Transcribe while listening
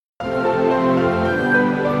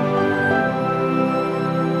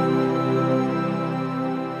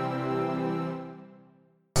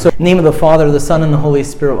So, in the name of the Father, the Son, and the Holy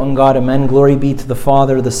Spirit, one God, amen. Glory be to the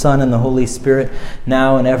Father, the Son, and the Holy Spirit,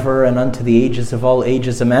 now and ever, and unto the ages of all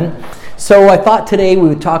ages, amen. So I thought today we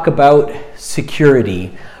would talk about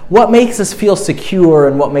security. What makes us feel secure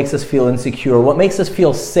and what makes us feel insecure? What makes us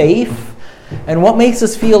feel safe and what makes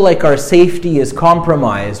us feel like our safety is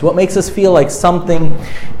compromised? What makes us feel like something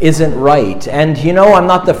isn't right? And you know, I'm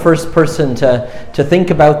not the first person to think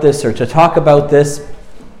about this or to talk about this.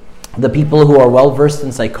 The people who are well-versed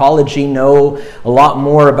in psychology know a lot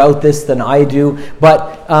more about this than I do.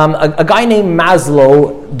 But a guy named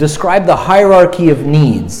Maslow described the hierarchy of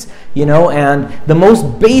needs, and the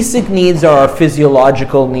most basic needs are our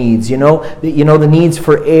physiological needs, the needs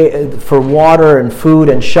for water and food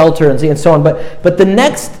and shelter and so on. But the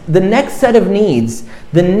next set of needs,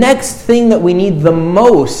 the next thing that we need the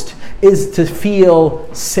most is to feel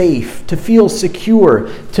safe, to feel secure,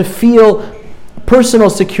 to feel personal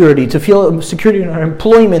security, to feel security in our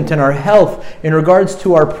employment and our health in regards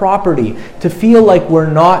to our property, to feel like we're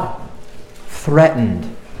not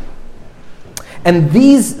threatened. And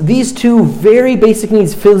these two very basic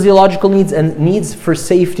needs, physiological needs and needs for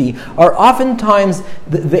safety, are oftentimes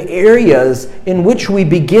the areas in which we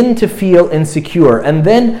begin to feel insecure. And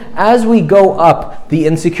then as we go up, the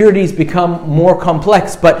insecurities become more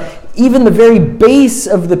complex. But even the very base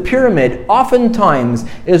of the pyramid oftentimes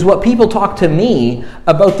is what people talk to me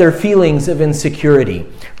about their feelings of insecurity,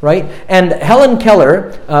 right? And Helen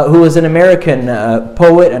Keller, who is an American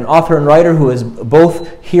poet and author and writer who is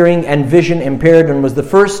both hearing and vision impaired and was the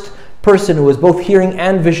first person who was both hearing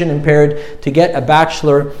and vision impaired to get a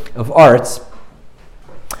Bachelor of Arts,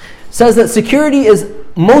 says that security is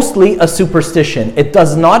mostly a superstition. It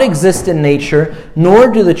does not exist in nature, nor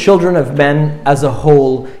do the children of men as a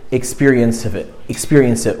whole experience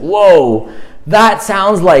it. Whoa, that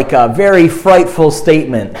sounds like a very frightful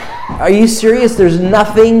statement. Are you serious? There's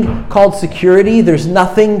nothing called security. There's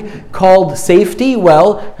nothing called safety.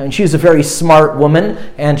 Well, and she's a very smart woman,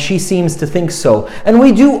 and she seems to think so. And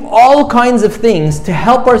we do all kinds of things to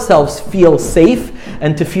help ourselves feel safe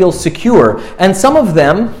and to feel secure. And some of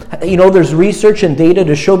them, there's research and data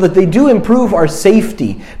to show that they do improve our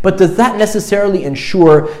safety. But does that necessarily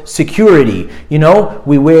ensure security? We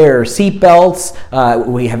wear seatbelts,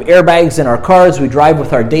 we have airbags in our cars, we drive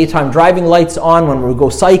with our daytime driving lights on. When we go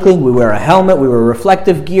cycling, we wear a helmet, we wear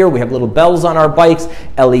reflective gear, we have little bells on our bikes,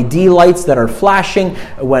 LED lights that are flashing.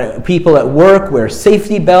 When people at work wear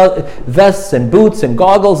safety vests and boots and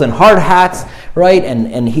goggles and hard hats, right?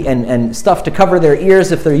 And stuff to cover their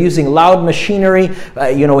ears if they're using loud machinery.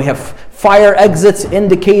 We have fire exits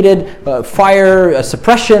indicated, fire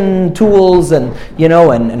suppression tools, and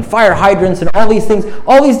fire hydrants, and all these things,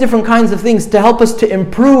 all these different kinds of things to help us to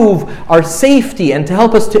improve our safety and to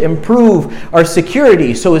help us to improve our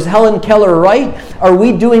security. So is Helen Keller right? Are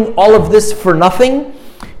we doing all of this for nothing?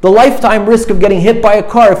 The lifetime risk of getting hit by a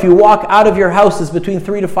car if you walk out of your house is between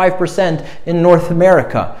 3 to 5% in North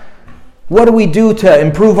America. What do we do to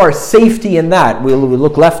improve our safety in that? We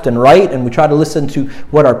look left and right and we try to listen to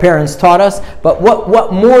what our parents taught us. But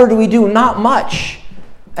what more do we do? Not much.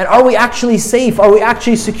 And are we actually safe? Are we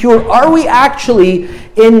actually secure? Are we actually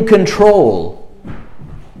in control?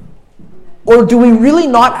 Or do we really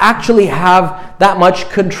not actually have that much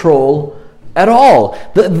control at all?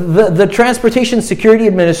 The Transportation Security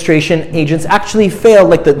Administration agents actually failed,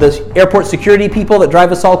 like the airport security people that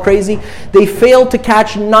drive us all crazy, they failed to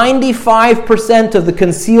catch 95% of the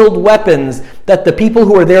concealed weapons that the people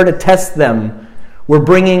who were there to test them were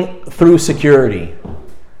bringing through security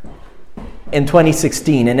in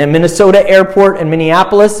 2016. And in Minnesota Airport and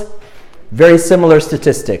Minneapolis, very similar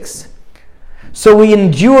statistics. So we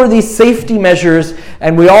endure these safety measures,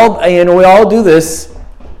 and we all do this.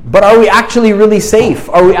 But are we actually really safe?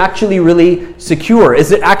 Are we actually really secure?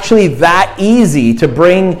 Is it actually that easy to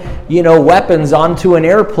bring, weapons onto an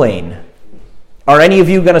airplane? Are any of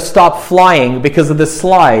you going to stop flying because of this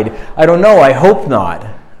slide? I don't know. I hope not.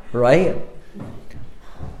 Right?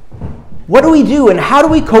 What do we do and how do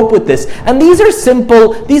we cope with this? And these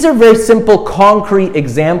are very simple, concrete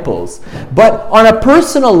examples. But on a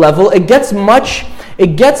personal level, it gets much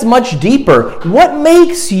deeper. What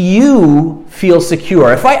makes you feel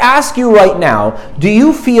secure? If I ask you right now, do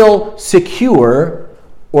you feel secure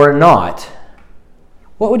or not?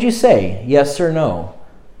 What would you say? Yes or no?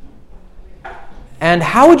 And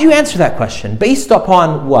how would you answer that question? Based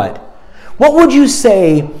upon what? What would you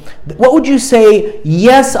say?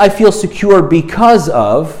 Yes, I feel secure because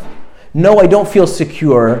of. No, I don't feel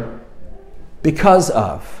secure because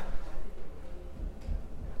of.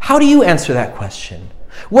 How do you answer that question?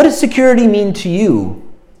 What does security mean to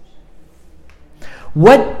you?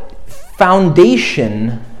 What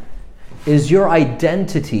foundation is your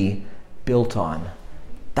identity built on?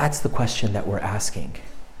 That's the question that we're asking.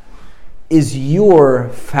 Is your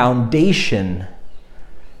foundation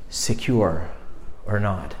secure or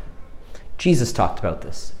not? Jesus talked about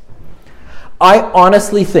this. I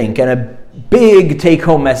honestly think, and a big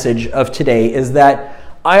take-home message of today is that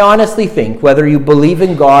I honestly think whether you believe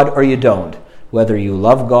in God or you don't, whether you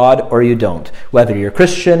love God or you don't, whether you're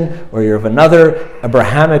Christian or you're of another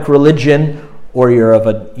Abrahamic religion, or you're of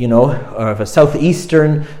a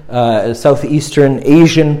Southeastern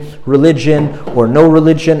Asian religion, or no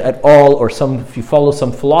religion at all, or if you follow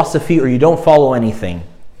some philosophy or you don't follow anything.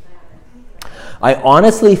 I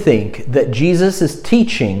honestly think that Jesus'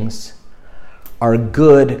 teachings are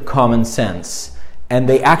good common sense, and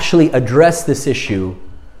they actually address this issue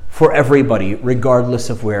for everybody, regardless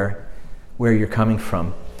of where you're coming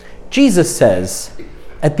from. Jesus says,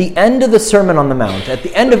 at the end of the Sermon on the Mount, at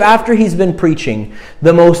the end of after he's been preaching,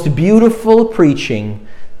 the most beautiful preaching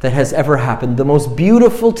that has ever happened, the most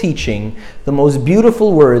beautiful teaching, the most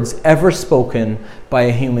beautiful words ever spoken by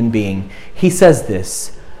a human being. He says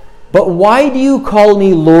this, "But why do you call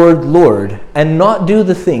me Lord, Lord, and not do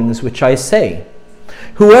the things which I say?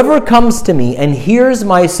 Whoever comes to me and hears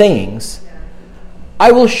my sayings,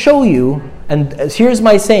 I will show you, and hears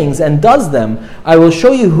my sayings and does them, I will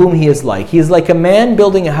show you whom he is like. He is like a man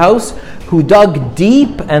building a house who dug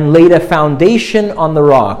deep and laid a foundation on the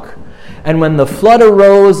rock. And when the flood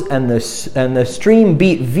arose and the stream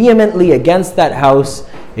beat vehemently against that house,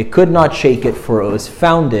 it could not shake it, for it was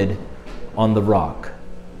founded on the rock."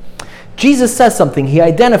 Jesus says something. He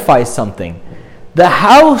identifies something. The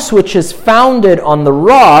house which is founded on the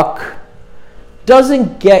rock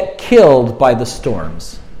doesn't get killed by the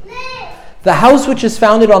storms. The house which is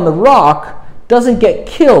founded on the rock doesn't get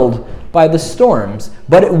killed by the storms,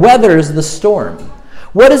 but it weathers the storm.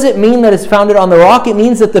 What does it mean that it's founded on the rock? It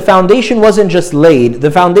means that the foundation wasn't just laid. The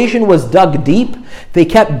foundation was dug deep. They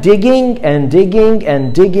kept digging and digging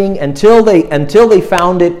and digging until they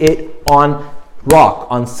founded it on rock,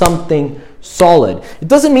 on something solid. It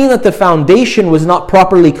doesn't mean that the foundation was not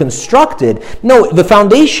properly constructed. No, the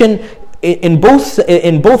foundation in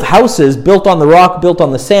both houses, built on the rock, built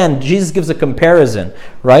on the sand, Jesus gives a comparison,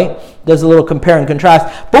 right? Does a little compare and contrast.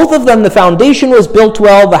 Both of them, the foundation was built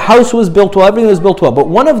well, the house was built well, everything was built well. But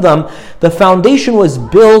one of them, the foundation was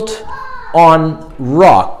built on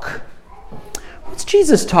rock. What's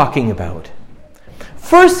Jesus talking about?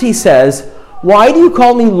 First he says, "Why do you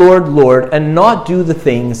call me Lord, Lord, and not do the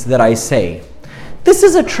things that I say?" This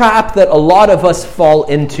is a trap that a lot of us fall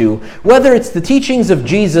into, whether it's the teachings of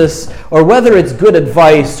Jesus, or whether it's good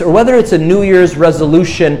advice, or whether it's a New Year's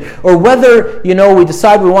resolution, or whether, we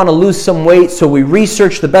decide we want to lose some weight, so we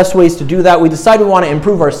research the best ways to do that. We decide we want to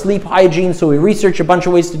improve our sleep hygiene, so we research a bunch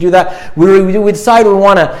of ways to do that. We decide we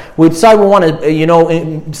want to,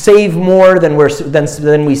 save more than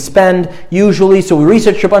we spend usually, so we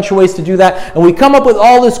research a bunch of ways to do that, and we come up with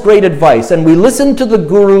all this great advice, and we listen to the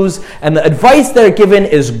gurus, and the advice they're given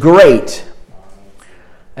is great.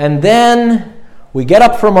 And then we get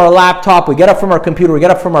up from our laptop, we get up from our computer, we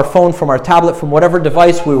get up from our phone, from our tablet, from whatever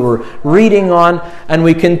device we were reading on, and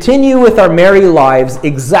we continue with our merry lives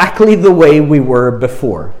exactly the way we were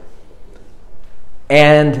before.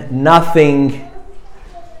 And nothing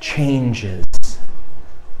changes.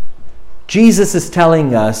 Jesus is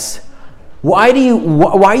telling us, why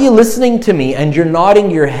are you listening to me and you're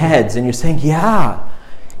nodding your heads and you're saying, yeah,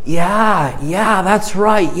 that's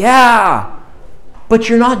right, yeah. But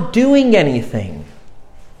you're not doing anything.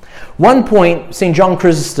 One point, St. John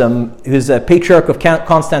Chrysostom, who's a patriarch of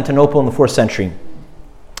Constantinople in the 4th century,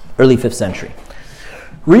 early 5th century,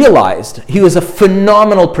 realized he was a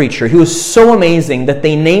phenomenal preacher. He was so amazing that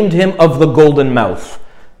they named him of the golden mouth.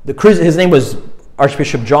 His name was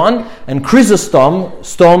Archbishop John, and Chrysostom,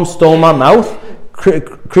 stoma, mouth,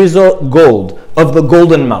 Chryso, gold, of the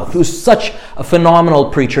golden mouth. He was such a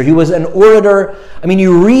phenomenal preacher. He was an orator. I mean,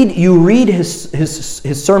 you read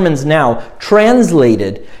his sermons now,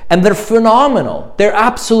 translated, and they're phenomenal. They're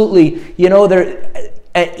absolutely, they're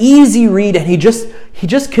an easy read, and he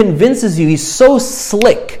just convinces you. He's so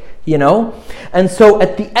slick, And so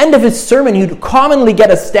at the end of his sermon, you'd commonly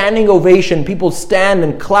get a standing ovation. People stand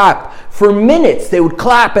and clap. For minutes, they would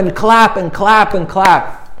clap and clap and clap and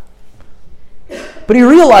clap. But he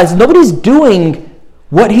realized nobody's doing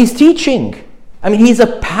what he's teaching. I mean, he's a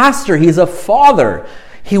pastor. He's a father.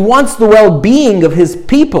 He wants the well-being of his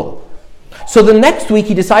people. So the next week,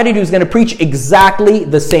 he decided he was going to preach exactly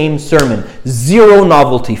the same sermon. Zero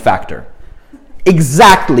novelty factor.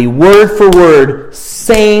 Exactly, word for word,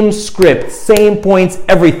 same script, same points,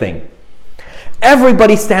 everything.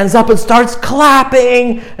 Everybody stands up and starts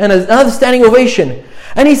clapping, and another standing ovation.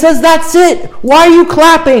 And he says, that's it. Why are you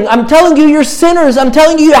clapping? I'm telling you, you're sinners. I'm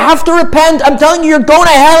telling you, you have to repent. I'm telling you, you're going to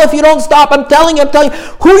hell if you don't stop. I'm telling you.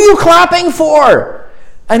 Who are you clapping for?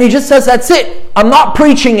 And he just says, that's it. I'm not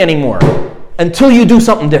preaching anymore until you do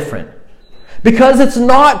something different. Because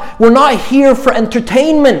we're not here for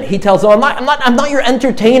entertainment, he tells them. I'm not your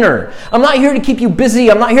entertainer. I'm not here to keep you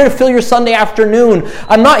busy. I'm not here to fill your Sunday afternoon.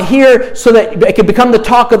 I'm not here so that I can become the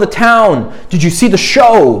talk of the town. Did you see the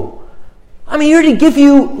show? I'm here to give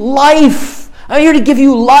you life. I'm here to give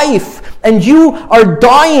you life. And you are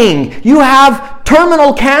dying. You have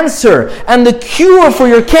terminal cancer. And the cure for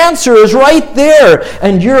your cancer is right there.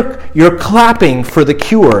 And you're clapping for the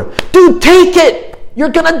cure. Dude, take it. You're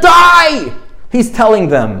going to die. He's telling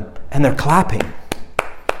them, and they're clapping.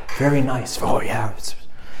 Very nice. Oh, yeah, it's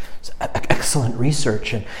excellent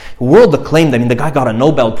research and world acclaimed. I mean, the guy got a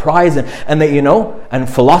Nobel Prize, and they, and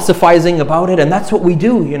philosophizing about it. And that's what we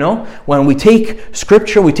do, when we take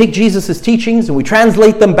Scripture, we take Jesus' teachings, and we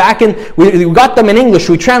translate them back in. We got them in English.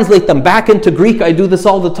 We translate them back into Greek. I do this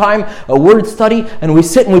all the time. A word study, and we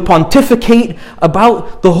sit and we pontificate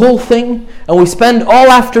about the whole thing, and we spend all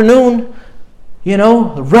afternoon,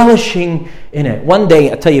 relishing in it. One day,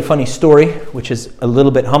 I'll tell you a funny story, which is a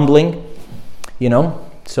little bit humbling,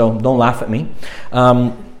 so don't laugh at me.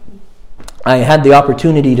 I had the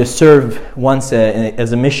opportunity to serve once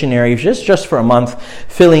as a missionary, just for a month,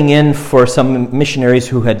 filling in for some missionaries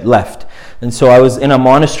who had left. And so I was in a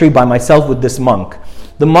monastery by myself with this monk.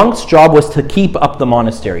 The monk's job was to keep up the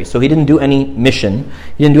monastery. So he didn't do any mission.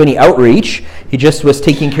 He didn't do any outreach. He just was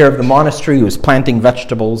taking care of the monastery. He was planting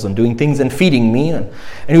vegetables and doing things and feeding me. And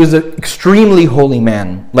he was an extremely holy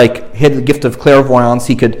man. Like, he had the gift of clairvoyance.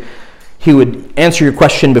 He would answer your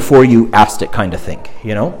question before you asked it, kind of thing,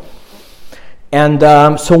 And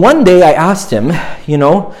so one day I asked him,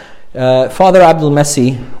 Father Abdul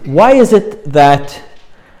Messi, why is it that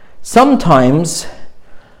sometimes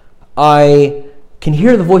I can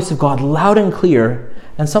hear the voice of God loud and clear,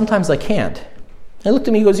 and sometimes I can't? And he looked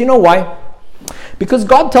at me, he goes, you know why? Because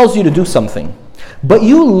God tells you to do something, but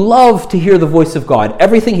you love to hear the voice of God.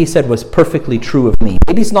 Everything he said was perfectly true of me.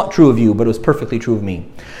 Maybe it's not true of you, but it was perfectly true of me.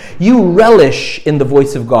 You relish in the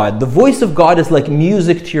voice of God. The voice of God is like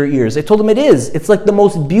music to your ears. I told him it is. It's like the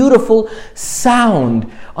most beautiful sound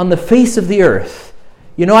on the face of the earth.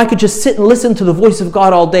 I could just sit and listen to the voice of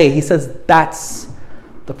God all day. He says, that's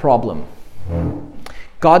the problem.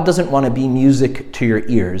 God doesn't want to be music to your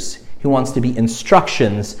ears. He wants to be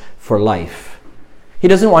instructions for life. He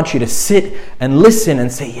doesn't want you to sit and listen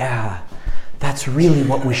and say, yeah, that's really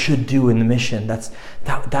what we should do in the mission.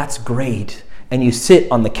 That's great. And you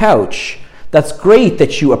sit on the couch. That's great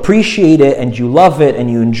that you appreciate it and you love it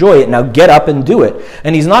and you enjoy it. Now get up and do it.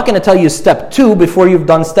 And he's not going to tell you step 2 before you've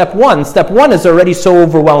done step 1. Step 1 is already so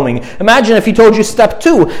overwhelming. Imagine if he told you step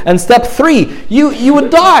 2 and step 3. You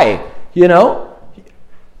would die,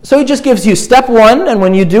 So he just gives you step 1, and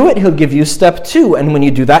when you do it, he'll give you step 2. And when you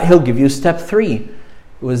do that, he'll give you step 3.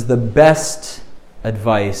 It was the best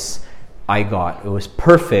advice I got. It was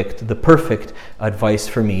perfect, the perfect advice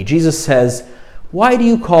for me. Jesus says, why do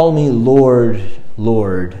you call me Lord,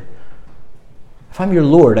 Lord? If I'm your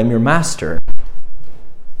Lord, I'm your master.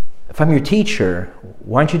 If I'm your teacher,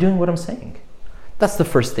 why aren't you doing what I'm saying? That's the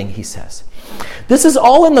first thing he says. This is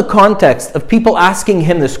all in the context of people asking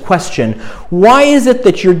him this question. Why is it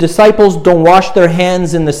that your disciples don't wash their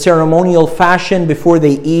hands in the ceremonial fashion before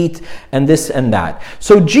they eat, and this and that?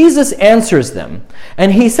 So Jesus answers them,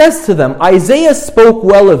 and he says to them, Isaiah spoke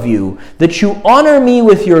well of you, that you honor me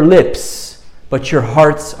with your lips, but your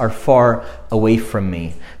hearts are far away from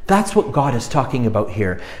me. That's what God is talking about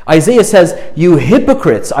here. Isaiah says, you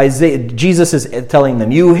hypocrites. Jesus is telling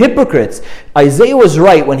them, you hypocrites. Isaiah was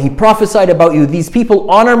right when he prophesied about you. These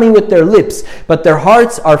people honor me with their lips, but their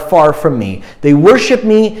hearts are far from me. They worship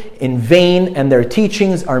me in vain, and their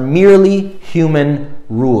teachings are merely human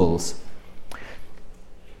rules.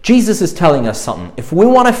 Jesus is telling us something. If we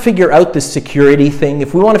want to figure out this security thing,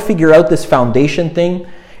 if we want to figure out this foundation thing,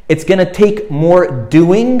 it's going to take more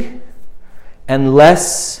doing and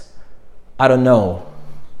less, God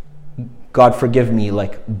forgive me,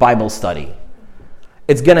 like Bible study.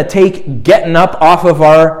 It's going to take getting up off of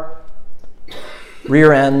our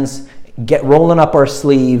rear ends, rolling up our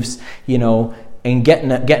sleeves, and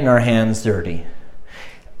getting our hands dirty.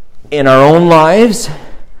 In our own lives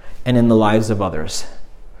and in the lives of others.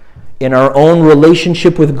 In our own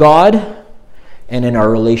relationship with God and in our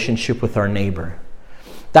relationship with our neighbor.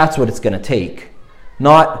 That's what it's going to take.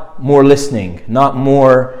 Not more listening, not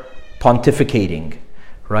more pontificating,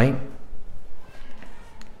 right?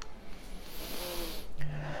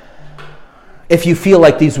 if you feel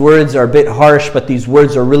like these words are a bit harsh, but these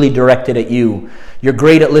words are really directed at you. You're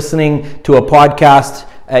great at listening to a podcast,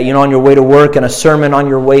 on your way to work, and a sermon on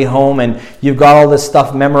your way home, and you've got all this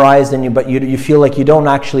stuff memorized, but you feel like you don't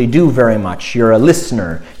actually do very much. You're a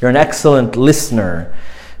listener. You're an excellent listener,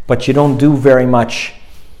 but you don't do very much.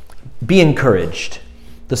 Be encouraged.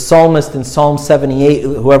 The psalmist in Psalm 78,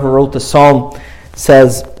 whoever wrote the psalm,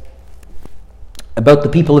 says about the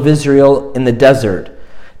people of Israel in the desert,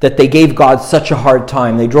 that they gave God such a hard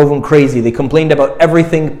time. They drove him crazy. They complained about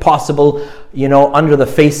everything possible, under the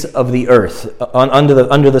face of the earth, under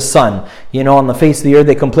the sun. On the face of the earth,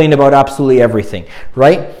 they complained about absolutely everything,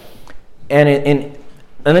 right? And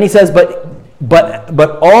then he says,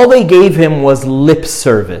 but all they gave him was lip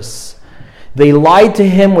service. They lied to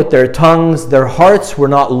him with their tongues. Their hearts were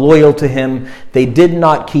not loyal to him. They did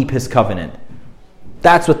not keep his covenant.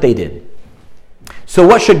 That's what they did. So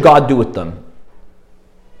what should God do with them?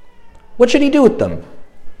 What should he do with them?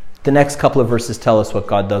 The next couple of verses tell us what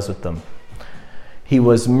God does with them. He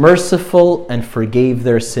was merciful and forgave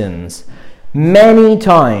their sins. Many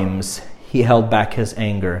times he held back his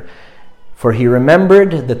anger, for he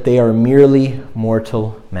remembered that they are merely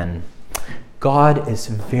mortal men. God is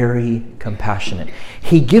very compassionate.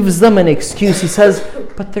 He gives them an excuse. He says,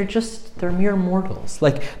 but they're mere mortals.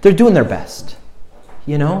 Like, they're doing their best.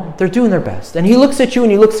 They're doing their best. And he looks at you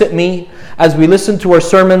and he looks at me as we listen to our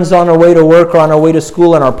sermons on our way to work or on our way to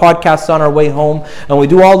school and our podcasts on our way home. And we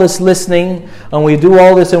do all this listening and we do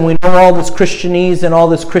all this and we know all this Christianese and all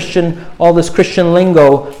this Christian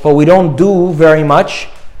lingo, but we don't do very much.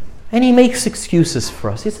 And he makes excuses for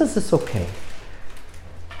us. He says it's okay.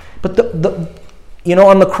 But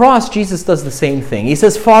on the cross, Jesus does the same thing. He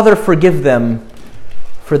says, Father, forgive them,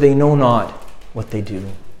 for they know not what they do.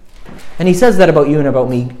 And he says that about you and about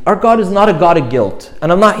me. Our God is not a God of guilt.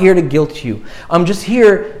 And I'm not here to guilt you. I'm just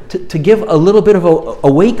here to give a little bit of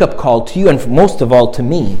a wake-up call to you, and most of all to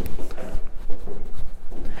me.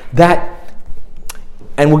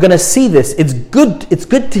 And we're going to see this. It's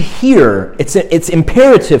good to hear. It's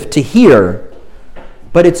imperative to hear.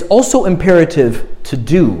 But it's also imperative to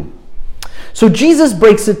do. So Jesus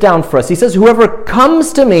breaks it down for us. He says, whoever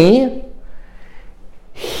comes to me,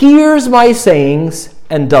 hears my sayings,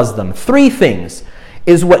 and does them. 3 things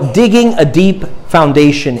is what digging a deep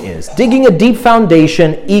foundation is. Digging a deep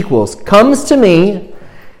foundation equals comes to me,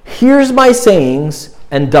 hears my sayings,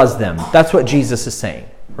 and does them. That's what Jesus is saying,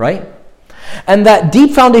 right? And that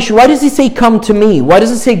deep foundation, why does he say come to me? Why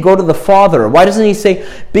doesn't he say go to the Father? Why doesn't he say,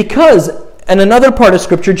 because, and another part of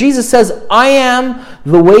Scripture, Jesus says, I am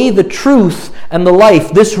the way, the truth, and the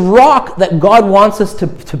life. This rock that God wants us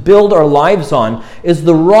to build our lives on is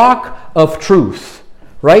the rock of truth.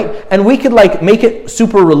 Right? And we could make it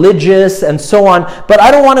super religious and so on, but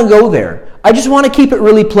I don't want to go there. I just want to keep it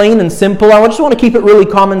really plain and simple. I just want to keep it really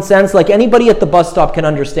common sense, like anybody at the bus stop can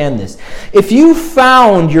understand this. If you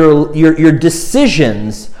found your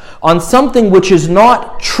decisions on something which is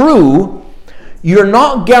not true, you're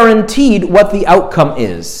not guaranteed what the outcome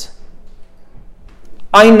is.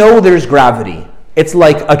 I know there's gravity. It's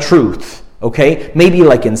like a truth. Okay, maybe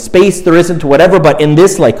like in space there isn't, whatever, but in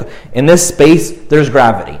this space there's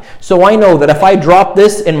gravity. So I know that if I drop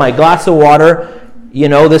this in my glass of water,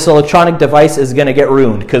 this electronic device is going to get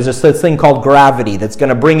ruined because there's this thing called gravity that's going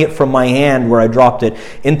to bring it from my hand where I dropped it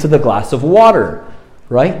into the glass of water,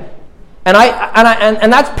 right? And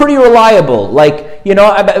that's pretty reliable.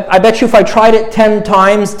 I bet you if I tried it 10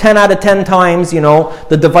 out of 10 times,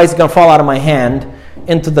 the device is going to fall out of my hand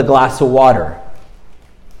into the glass of water.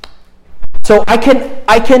 So I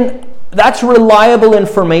can, that's reliable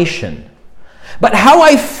information. But how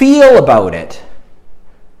I feel about it,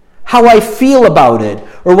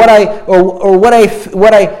 or what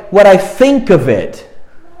I think of it,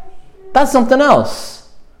 that's something else.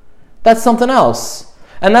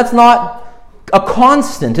 And that's not a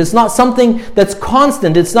constant. It's not something that's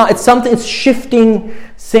constant. It's shifting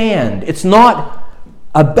sand. It's not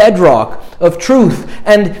a bedrock of truth.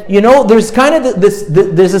 And there's kind of there's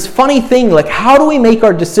this funny thing, like how do we make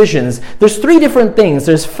our decisions? There's 3 different things.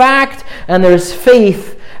 There's fact, and there's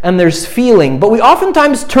faith, and there's feeling. But we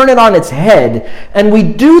oftentimes turn it on its head, and we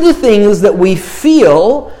do the things that we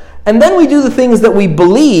feel, and then we do the things that we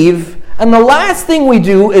believe, and the last thing we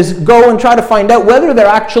do is go and try to find out whether they're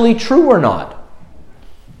actually true or not.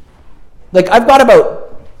 Like, I've got about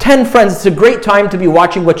 10 friends. It's a great time to be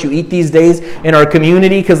watching what you eat these days in our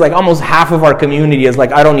community, because almost half of our community is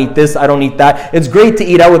I don't eat this, I don't eat that. It's great to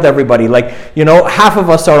eat out with everybody. Half of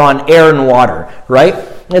us are on air and water, right?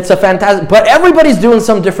 It's a fantastic, but everybody's doing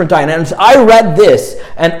some different diet. And I read this,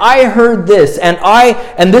 and I heard this,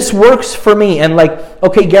 and this works for me. And like,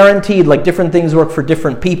 okay, guaranteed, like different things work for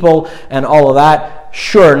different people and all of that.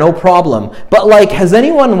 Sure, no problem. But like, has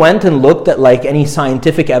anyone went and looked at like any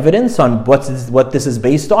scientific evidence on what this is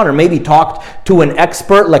based on? Or maybe talked to an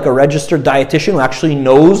expert, like a registered dietitian who actually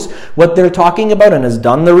knows what they're talking about and has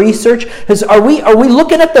done the research? Are we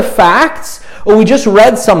looking at the facts? Or we just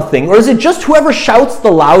read something? Or is it just whoever shouts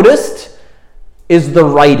the loudest is the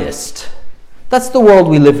rightest? That's the world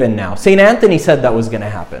we live in now. St. Anthony said that was going to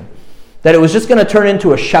happen. That it was just going to turn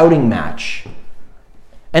into a shouting match.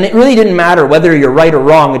 And it really didn't matter whether you're right or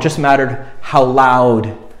wrong. It just mattered how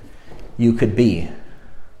loud you could be.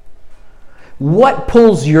 What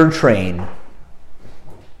pulls your train?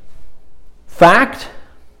 Fact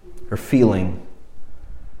or feeling?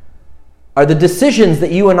 Are the decisions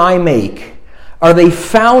that you and I make, are they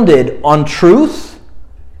founded on truth?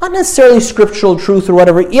 Not necessarily scriptural truth or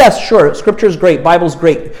whatever. Yes, sure, Scripture is great, Bible's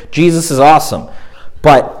great, Jesus is awesome.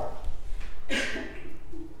 But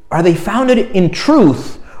are they founded in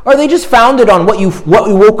truth? Or are they just founded on what you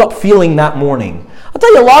woke up feeling that morning? I'll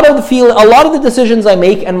tell you, a lot of the decisions I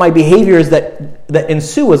make and my behaviors that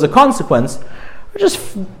ensue as a consequence are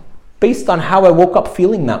just based on how I woke up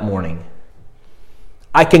feeling that morning.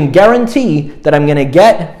 I can guarantee that I'm going to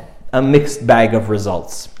get a mixed bag of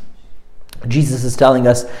results. Jesus is telling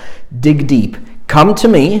us, dig deep. Come to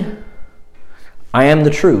me. I am the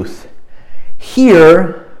truth.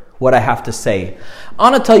 Hear what I have to say. I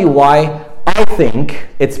want to tell you why I think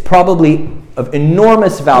it's probably of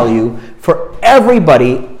enormous value for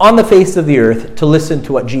everybody on the face of the earth to listen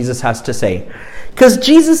to what Jesus has to say. Because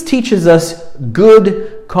Jesus teaches us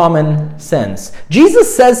good common sense.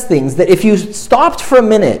 Jesus says things that if you stopped for a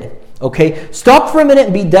minute, stop for a minute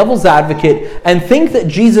and be devil's advocate and think that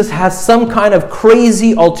Jesus has some kind of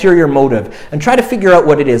crazy ulterior motive and try to figure out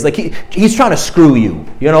what it is. Like he's trying to screw you.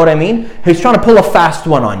 You know what I mean? He's trying to pull a fast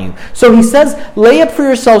one on you. So he says, lay up for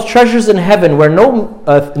yourselves treasures in heaven where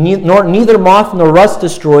neither moth nor rust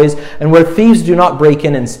destroys and where thieves do not break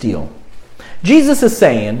in and steal. Jesus is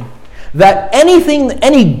saying that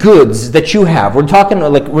any goods that you have, we're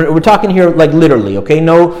talking here like literally, okay?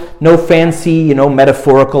 No fancy,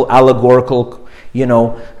 metaphorical, allegorical,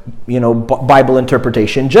 Bible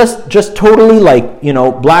interpretation. Just totally like,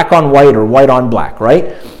 black on white or white on black,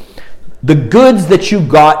 right? The goods that you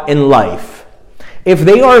got in life, if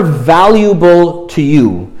they are valuable to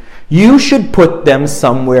you, you should put them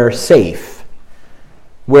somewhere safe,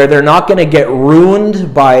 where they're not going to get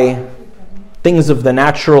ruined by things of the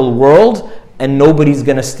natural world, and nobody's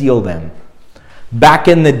going to steal them. Back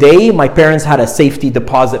in the day, my parents had a safety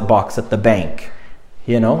deposit box at the bank.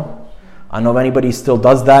 I don't know if anybody still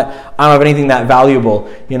does that. I don't have anything that valuable.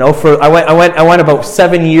 I went about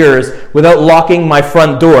 7 years without locking my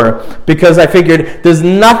front door because I figured there's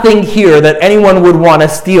nothing here that anyone would want to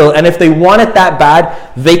steal, and if they want it that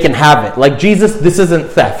bad, they can have it. Like Jesus, this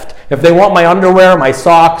isn't theft. If they want my underwear, my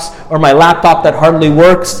socks, or my laptop that hardly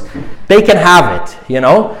works, they can have it,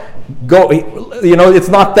 it's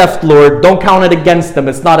not theft, Lord. Don't count it against them.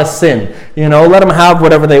 It's not a sin. Let them have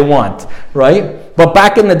whatever they want, right? But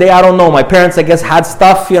back in the day, I don't know. My parents, I guess, had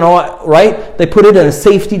stuff, right? They put it in a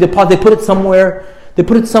safety deposit. They put it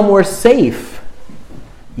somewhere safe.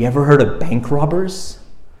 You ever heard of bank robbers?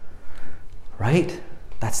 Right?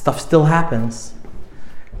 That stuff still happens.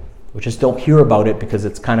 We just don't hear about it because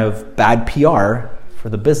it's kind of bad PR for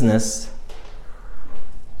the business.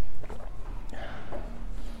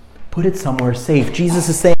 Put it somewhere safe. Jesus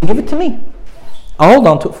is saying, give it to me. I'll hold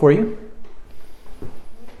on to it for you.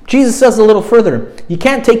 Jesus says a little further, you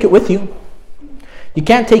can't take it with you. You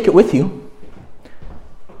can't take it with you,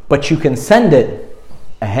 but you can send it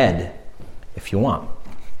ahead if you want.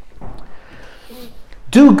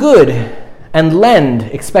 Do good and lend,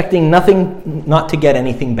 expecting not to get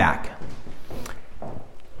anything back.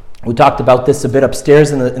 We talked about this a bit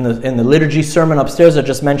upstairs in the liturgy sermon upstairs. I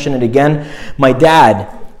just mentioned it again. My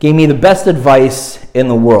dad gave me the best advice in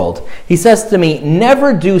the world. He says to me,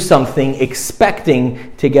 never do something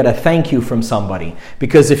expecting to get a thank you from somebody.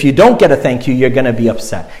 Because if you don't get a thank you, you're going to be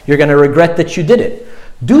upset. You're going to regret that you did it.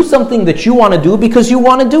 Do something that you want to do because you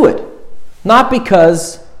want to do it. Not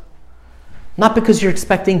because you're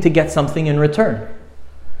expecting to get something in return.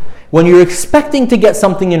 When you're expecting to get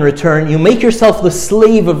something in return, you make yourself the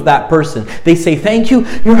slave of that person. They say thank you,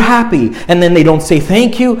 you're happy. And then they don't say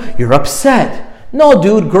thank you, you're upset. No,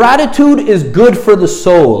 dude, gratitude is good for the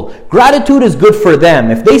soul. Gratitude is good for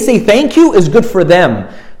them. If they say thank you, it's good for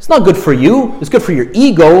them. It's not good for you. It's good for your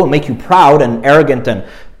ego and make you proud and arrogant and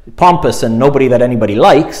pompous and nobody that anybody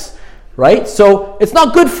likes. right? So it's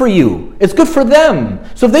not good for you. It's good for them.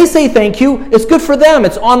 So if they say thank you, it's good for them.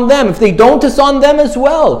 It's on them. If they don't, it's on them as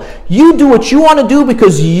well. You do what you want to do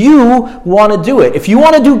because you want to do it. If you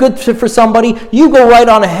want to do good for somebody, you go right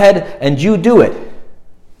on ahead and you do it.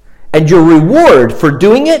 And your reward for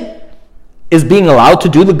doing it is being allowed to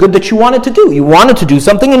do the good that you wanted to do. You wanted to do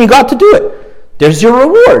something and you got to do it. There's your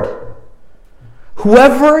reward.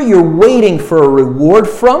 Whoever you're waiting for a reward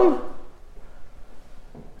from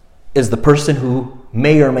is the person who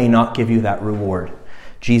may or may not give you that reward.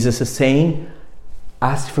 Jesus is saying,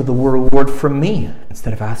 ask for the reward from me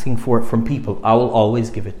instead of asking for it from people. I will always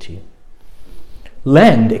give it to you.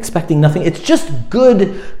 Lend, expecting nothing. It's just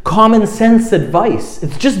good common sense advice.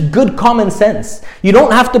 It's just good common sense. You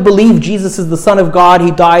don't have to believe Jesus is the Son of God.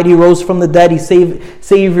 He died, He rose from the dead, He's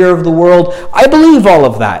Savior of the world. I believe all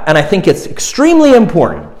of that, and I think it's extremely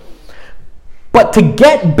important. But to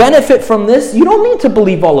get benefit from this, you don't need to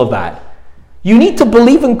believe all of that. You need to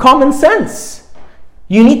believe in common sense.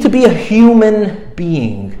 You need to be a human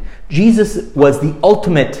being. Jesus was the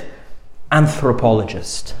ultimate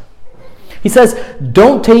anthropologist. He says,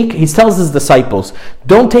 he tells his disciples,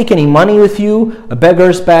 don't take any money with you, a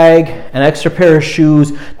beggar's bag, an extra pair of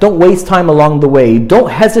shoes. Don't waste time along the way. Don't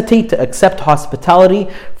hesitate to accept hospitality,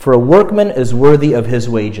 for a workman is worthy of his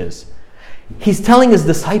wages. He's telling his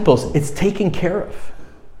disciples, it's taken care of.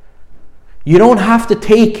 You don't have to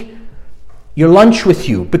take your lunch with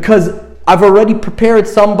you because I've already prepared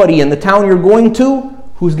somebody in the town you're going to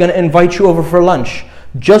who's going to invite you over for lunch.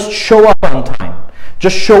 Just show up on time.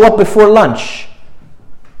 Just show up before lunch.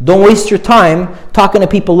 Don't waste your time talking to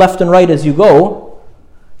people left and right as you go.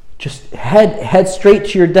 Just head straight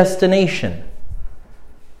to your destination.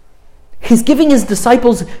 He's giving his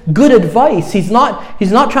disciples good advice. He's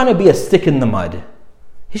not trying to be a stick in the mud.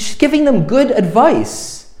 He's just giving them good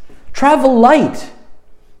advice. Travel light.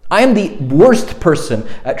 I am the worst person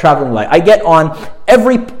at traveling light. I get on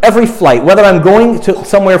every flight, whether I'm going to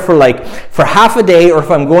somewhere for half a day or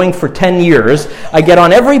if I'm going for 10 years, I get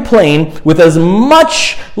on every plane with as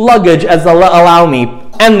much luggage as they'll allow me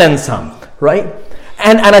and then some, right?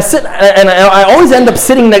 And I always end up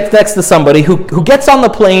sitting next to somebody who gets on the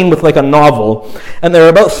plane with like a novel, and they're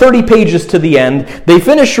about 30 pages to the end. They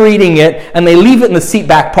finish reading it, and they leave it in the seat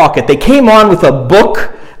back pocket. They came on with a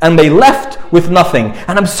book, and they left with nothing.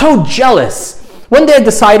 And I'm so jealous. One day I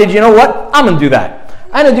decided, you know what? I'm going to do that.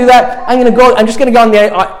 I'm just going to go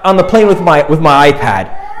on the plane with my iPad.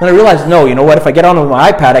 And I realized, no, you know what? If I get on with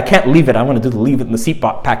my iPad, I can't leave it. I'm going to do the leave it in the seat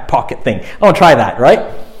back pocket thing. I want to try that,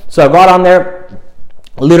 right? So I got on there.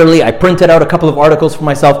 Literally, I printed out a couple of articles for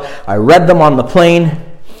myself. I read them on the plane,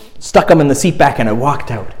 stuck them in the seat back, and I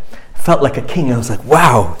walked out. I felt like a king. I was like,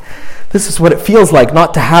 wow, this is what it feels like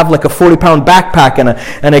not to have like a 40-pound backpack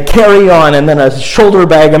and a carry-on and then a shoulder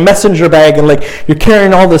bag, a messenger bag, and like you're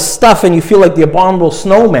carrying all this stuff and you feel like the abominable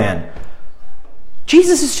snowman.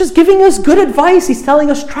 Jesus is just giving us good advice. He's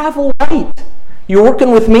telling us travel light. You're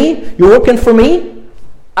working with me? You're working for me?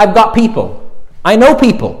 I've got people. I know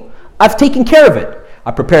people. I've taken care of it. I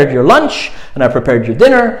prepared your lunch, and I prepared your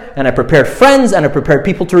dinner, and I prepared friends, and I prepared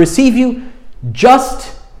people to receive you.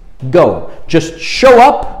 Just go. Just show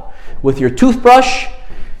up with your toothbrush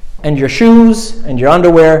and your shoes and your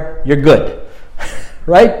underwear. You're good.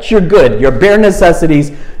 Right? You're good. Your bare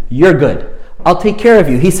necessities, you're good. I'll take care of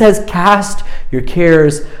you. He says, cast your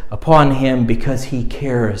cares upon him because he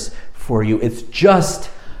cares for you. It's just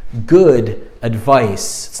good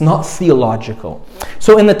advice. It's not theological.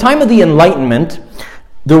 So in the time of the Enlightenment,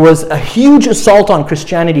 there was a huge assault on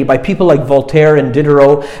Christianity by people like Voltaire and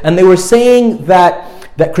Diderot, and they were saying that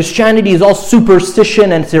Christianity is all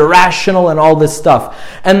superstition and it's irrational and all this stuff.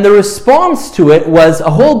 And the response to it was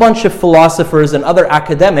a whole bunch of philosophers and other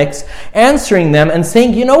academics answering them and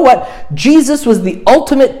saying, you know what? Jesus was the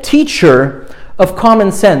ultimate teacher of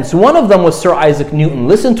common sense. One of them was Sir Isaac Newton.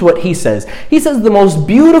 Listen to what he says. He says the most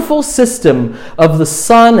beautiful system of the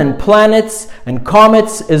sun and planets and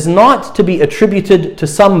comets is not to be attributed to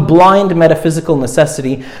some blind metaphysical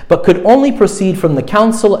necessity, but could only proceed from the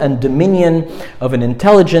counsel and dominion of an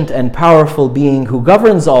intelligent and powerful being who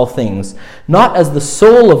governs all things, not as the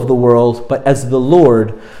soul of the world, but as the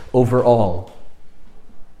Lord over all.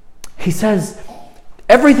 He says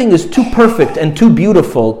everything is too perfect and too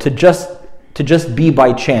beautiful to just be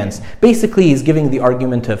by chance. Basically, he's giving the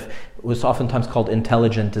argument of what's oftentimes called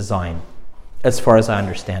intelligent design, as far as I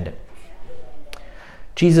understand it.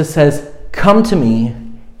 Jesus says, come to me,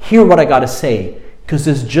 hear what I got to say, because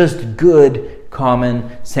it's just good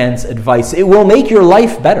common sense advice. It will make your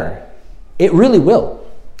life better. It really will.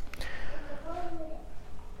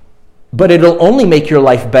 But it'll only make your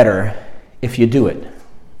life better if you do it.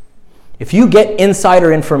 If you get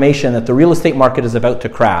insider information that the real estate market is about to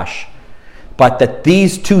crash, but that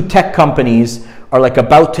these two tech companies are like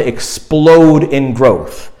about to explode in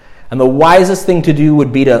growth, and the wisest thing to do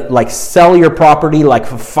would be to like sell your property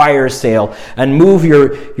like a fire sale and move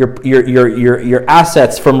your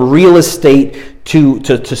assets from real estate to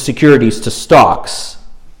securities, to stocks.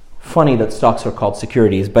 Funny that stocks are called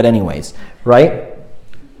securities, but anyways, right?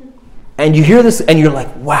 And you hear this and you're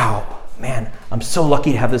like, wow, man, I'm so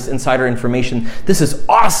lucky to have this insider information. This is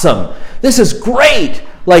awesome. This is great.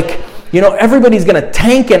 Like, you know, everybody's going to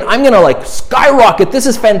tank and I'm going to like skyrocket. This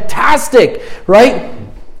is fantastic, right?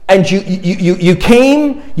 And you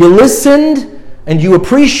came, you listened, and you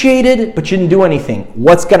appreciated, but you didn't do anything.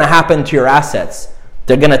 What's going to happen to your assets?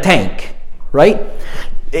 They're going to tank, right?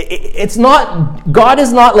 It's not, God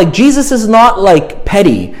is not like, Jesus is not like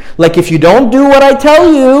petty. Like, if you don't do what I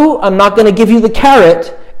tell you, I'm not going to give you the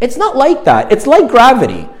carrot. It's not like that. It's like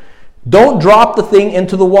gravity. Don't drop the thing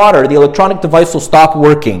into the water. The electronic device will stop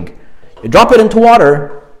working. You drop it into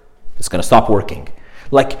water, it's going to stop working.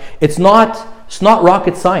 Like, it's not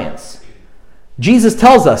rocket science. Jesus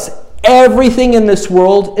tells us everything in this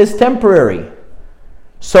world is temporary.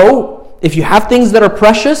 So, if you have things that are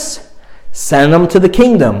precious, send them to the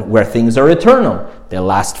kingdom where things are eternal. They'll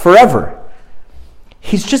last forever.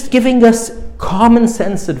 He's just giving us common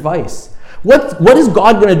sense advice. What is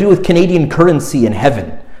God going to do with Canadian currency in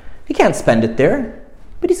heaven? He can't spend it there,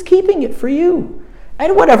 but he's keeping it for you.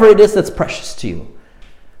 And whatever it is that's precious to you.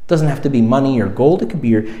 It doesn't have to be money or gold. It could be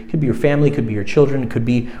your family, it could be your children, it could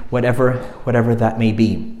be whatever that may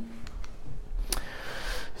be.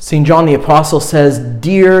 St. John the Apostle says,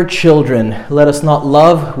 "Dear children, let us not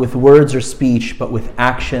love with words or speech, but with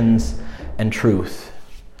actions and truth."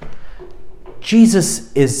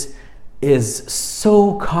 Jesus is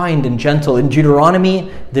so kind and gentle. In Deuteronomy,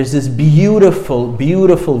 there's this beautiful,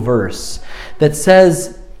 beautiful verse that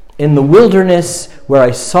says, "In the wilderness where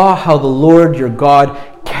I saw how the Lord your God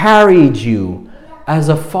carried you as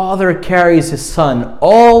a father carries his son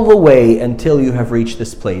all the way until you have reached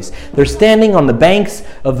this place." They're standing on the banks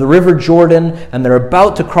of the river Jordan and they're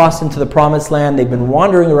about to cross into the promised land. They've been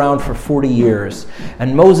wandering around for 40 years.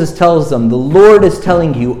 And Moses tells them, the Lord is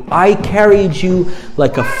telling you, I carried you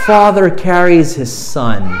like a father carries his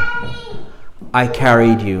son. I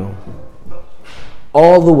carried you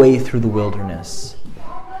all the way through the wilderness.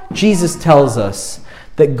 Jesus tells us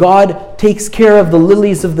that God takes care of the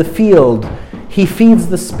lilies of the field. He feeds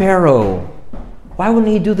the sparrow. Why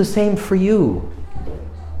wouldn't he do the same for you?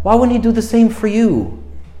 Why wouldn't he do the same for you?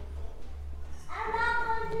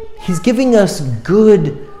 He's giving us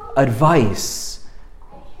good advice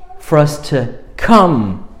for us to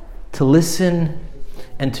come, to listen,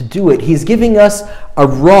 and to do it. He's giving us a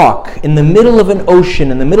rock in the middle of an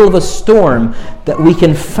ocean, in the middle of a storm, that we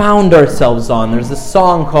can found ourselves on. There's a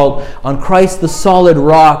song called, "On Christ the solid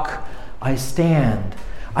rock I stand."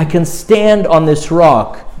 I can stand on this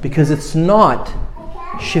rock because it's not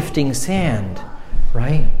shifting sand,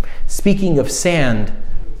 right? Speaking of sand,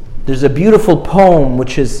 there's a beautiful poem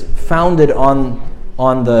which is founded on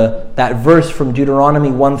that verse from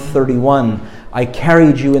Deuteronomy 1:31. I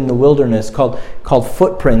carried you in the wilderness, called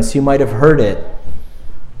Footprints. You might have heard it,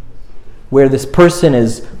 where this person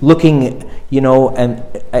is looking, and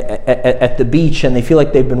at the beach, and they feel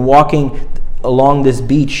like they've been walking along this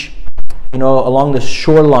beach, along the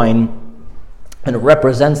shoreline, and it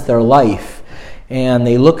represents their life. And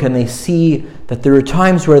they look and they see that there are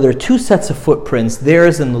times where there are two sets of footprints,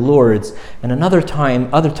 theirs and the Lord's, and other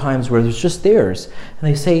times where there's just theirs. And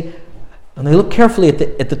they say, and they look carefully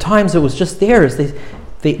at the times it was just theirs.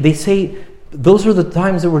 They say those are the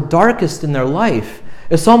times that were darkest in their life.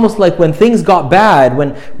 It's almost like when things got bad,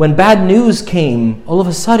 when bad news came, all of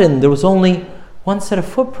a sudden there was only one set of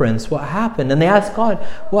footprints. What happened? And they asked God,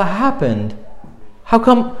 what happened? How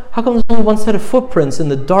come there's only one set of footprints in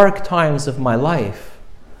the dark times of my life?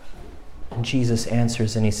 And Jesus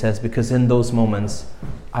answers and he says, because in those moments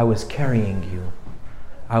I was carrying you.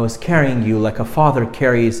 I was carrying you like a father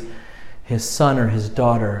carries his son or his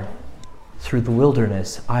daughter through the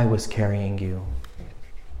wilderness. I was carrying you.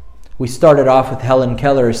 We started off with Helen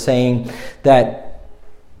Keller saying that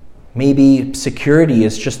maybe security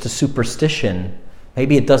is just a superstition.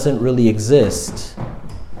 Maybe it doesn't really exist.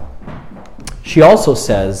 She also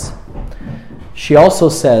says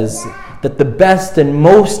that the best and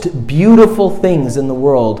most beautiful things in the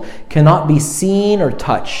world cannot be seen or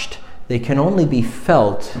touched. They can only be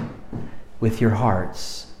felt with your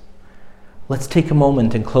hearts. Let's take a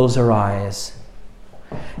moment and close our eyes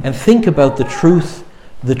and think about the truth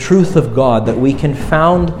of God that we can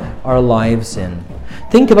found our lives in.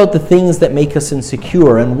 think about the things that make us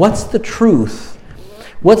insecure, and what's the truth?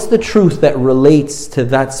 What's the truth that relates to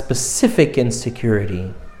that specific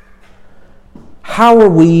insecurity? How are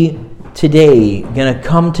we today going to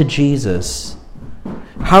come to Jesus?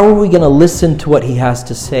 How are we going to listen to what he has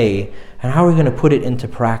to say? And how are we going to put it into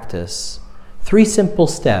practice? 3 simple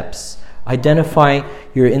steps. Identify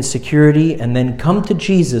your insecurity, and then come to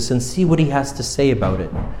Jesus and see what he has to say about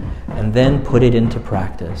it. And then put it into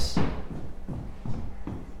practice.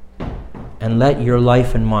 And let your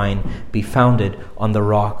life and mine be founded on the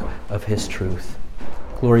rock of his truth.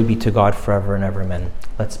 Glory be to God forever and ever. Amen.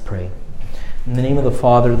 Let's pray. In the name of the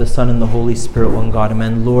Father, the Son, and the Holy Spirit, one God.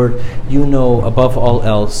 Amen. Lord, you know above all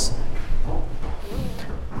else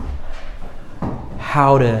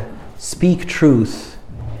how to speak truth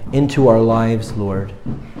into our lives, Lord.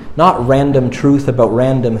 Not random truth about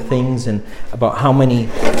random things and about how many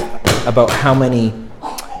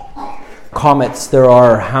comets there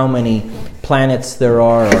are, how many planets there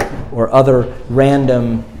are, or other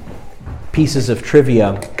random pieces of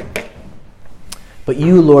trivia. But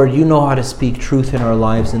you, Lord, you know how to speak truth in our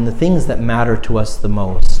lives and the things that matter to us the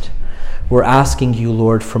most. We're asking you,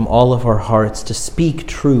 Lord, from all of our hearts to speak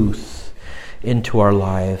truth into our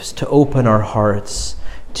lives, to open our hearts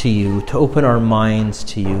to you, to open our minds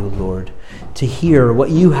to you, Lord, to hear what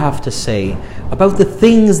you have to say about the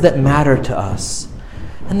things that matter to us.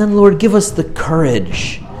 And then, Lord, give us the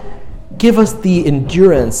courage, give us the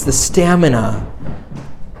endurance, the stamina,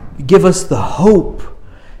 give us the hope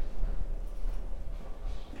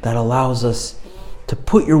that allows us to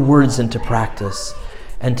put your words into practice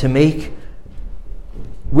and to make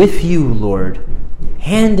with you, Lord,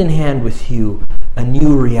 hand in hand with you, a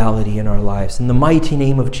new reality in our lives. In the mighty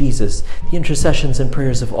name of Jesus, the intercessions and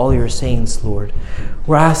prayers of all your saints, Lord,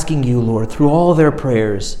 we're asking you, Lord, through all their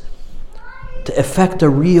prayers, to effect a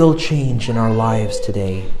real change in our lives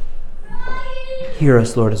today. Hear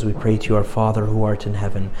us, Lord, as we pray to you, our Father who art in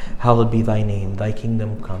heaven. Hallowed be thy name. Thy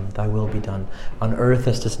kingdom come. Thy will be done, on earth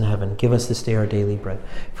as it is in heaven. Give us this day our daily bread.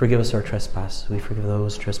 Forgive us our trespasses. We forgive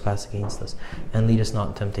those who trespass against us. And lead us not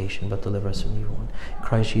in temptation, but deliver us from evil one.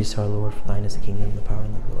 Christ Jesus our Lord, for thine is the kingdom, the power,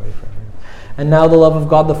 and the glory forever. And now the love of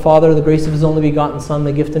God the Father, the grace of his only begotten Son,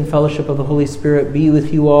 the gift and fellowship of the Holy Spirit be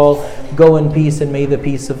with you all. Go in peace, and may the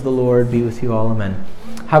peace of the Lord be with you all. Amen.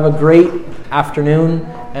 Have a great afternoon,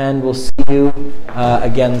 and we'll see you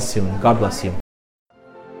again soon. God bless you.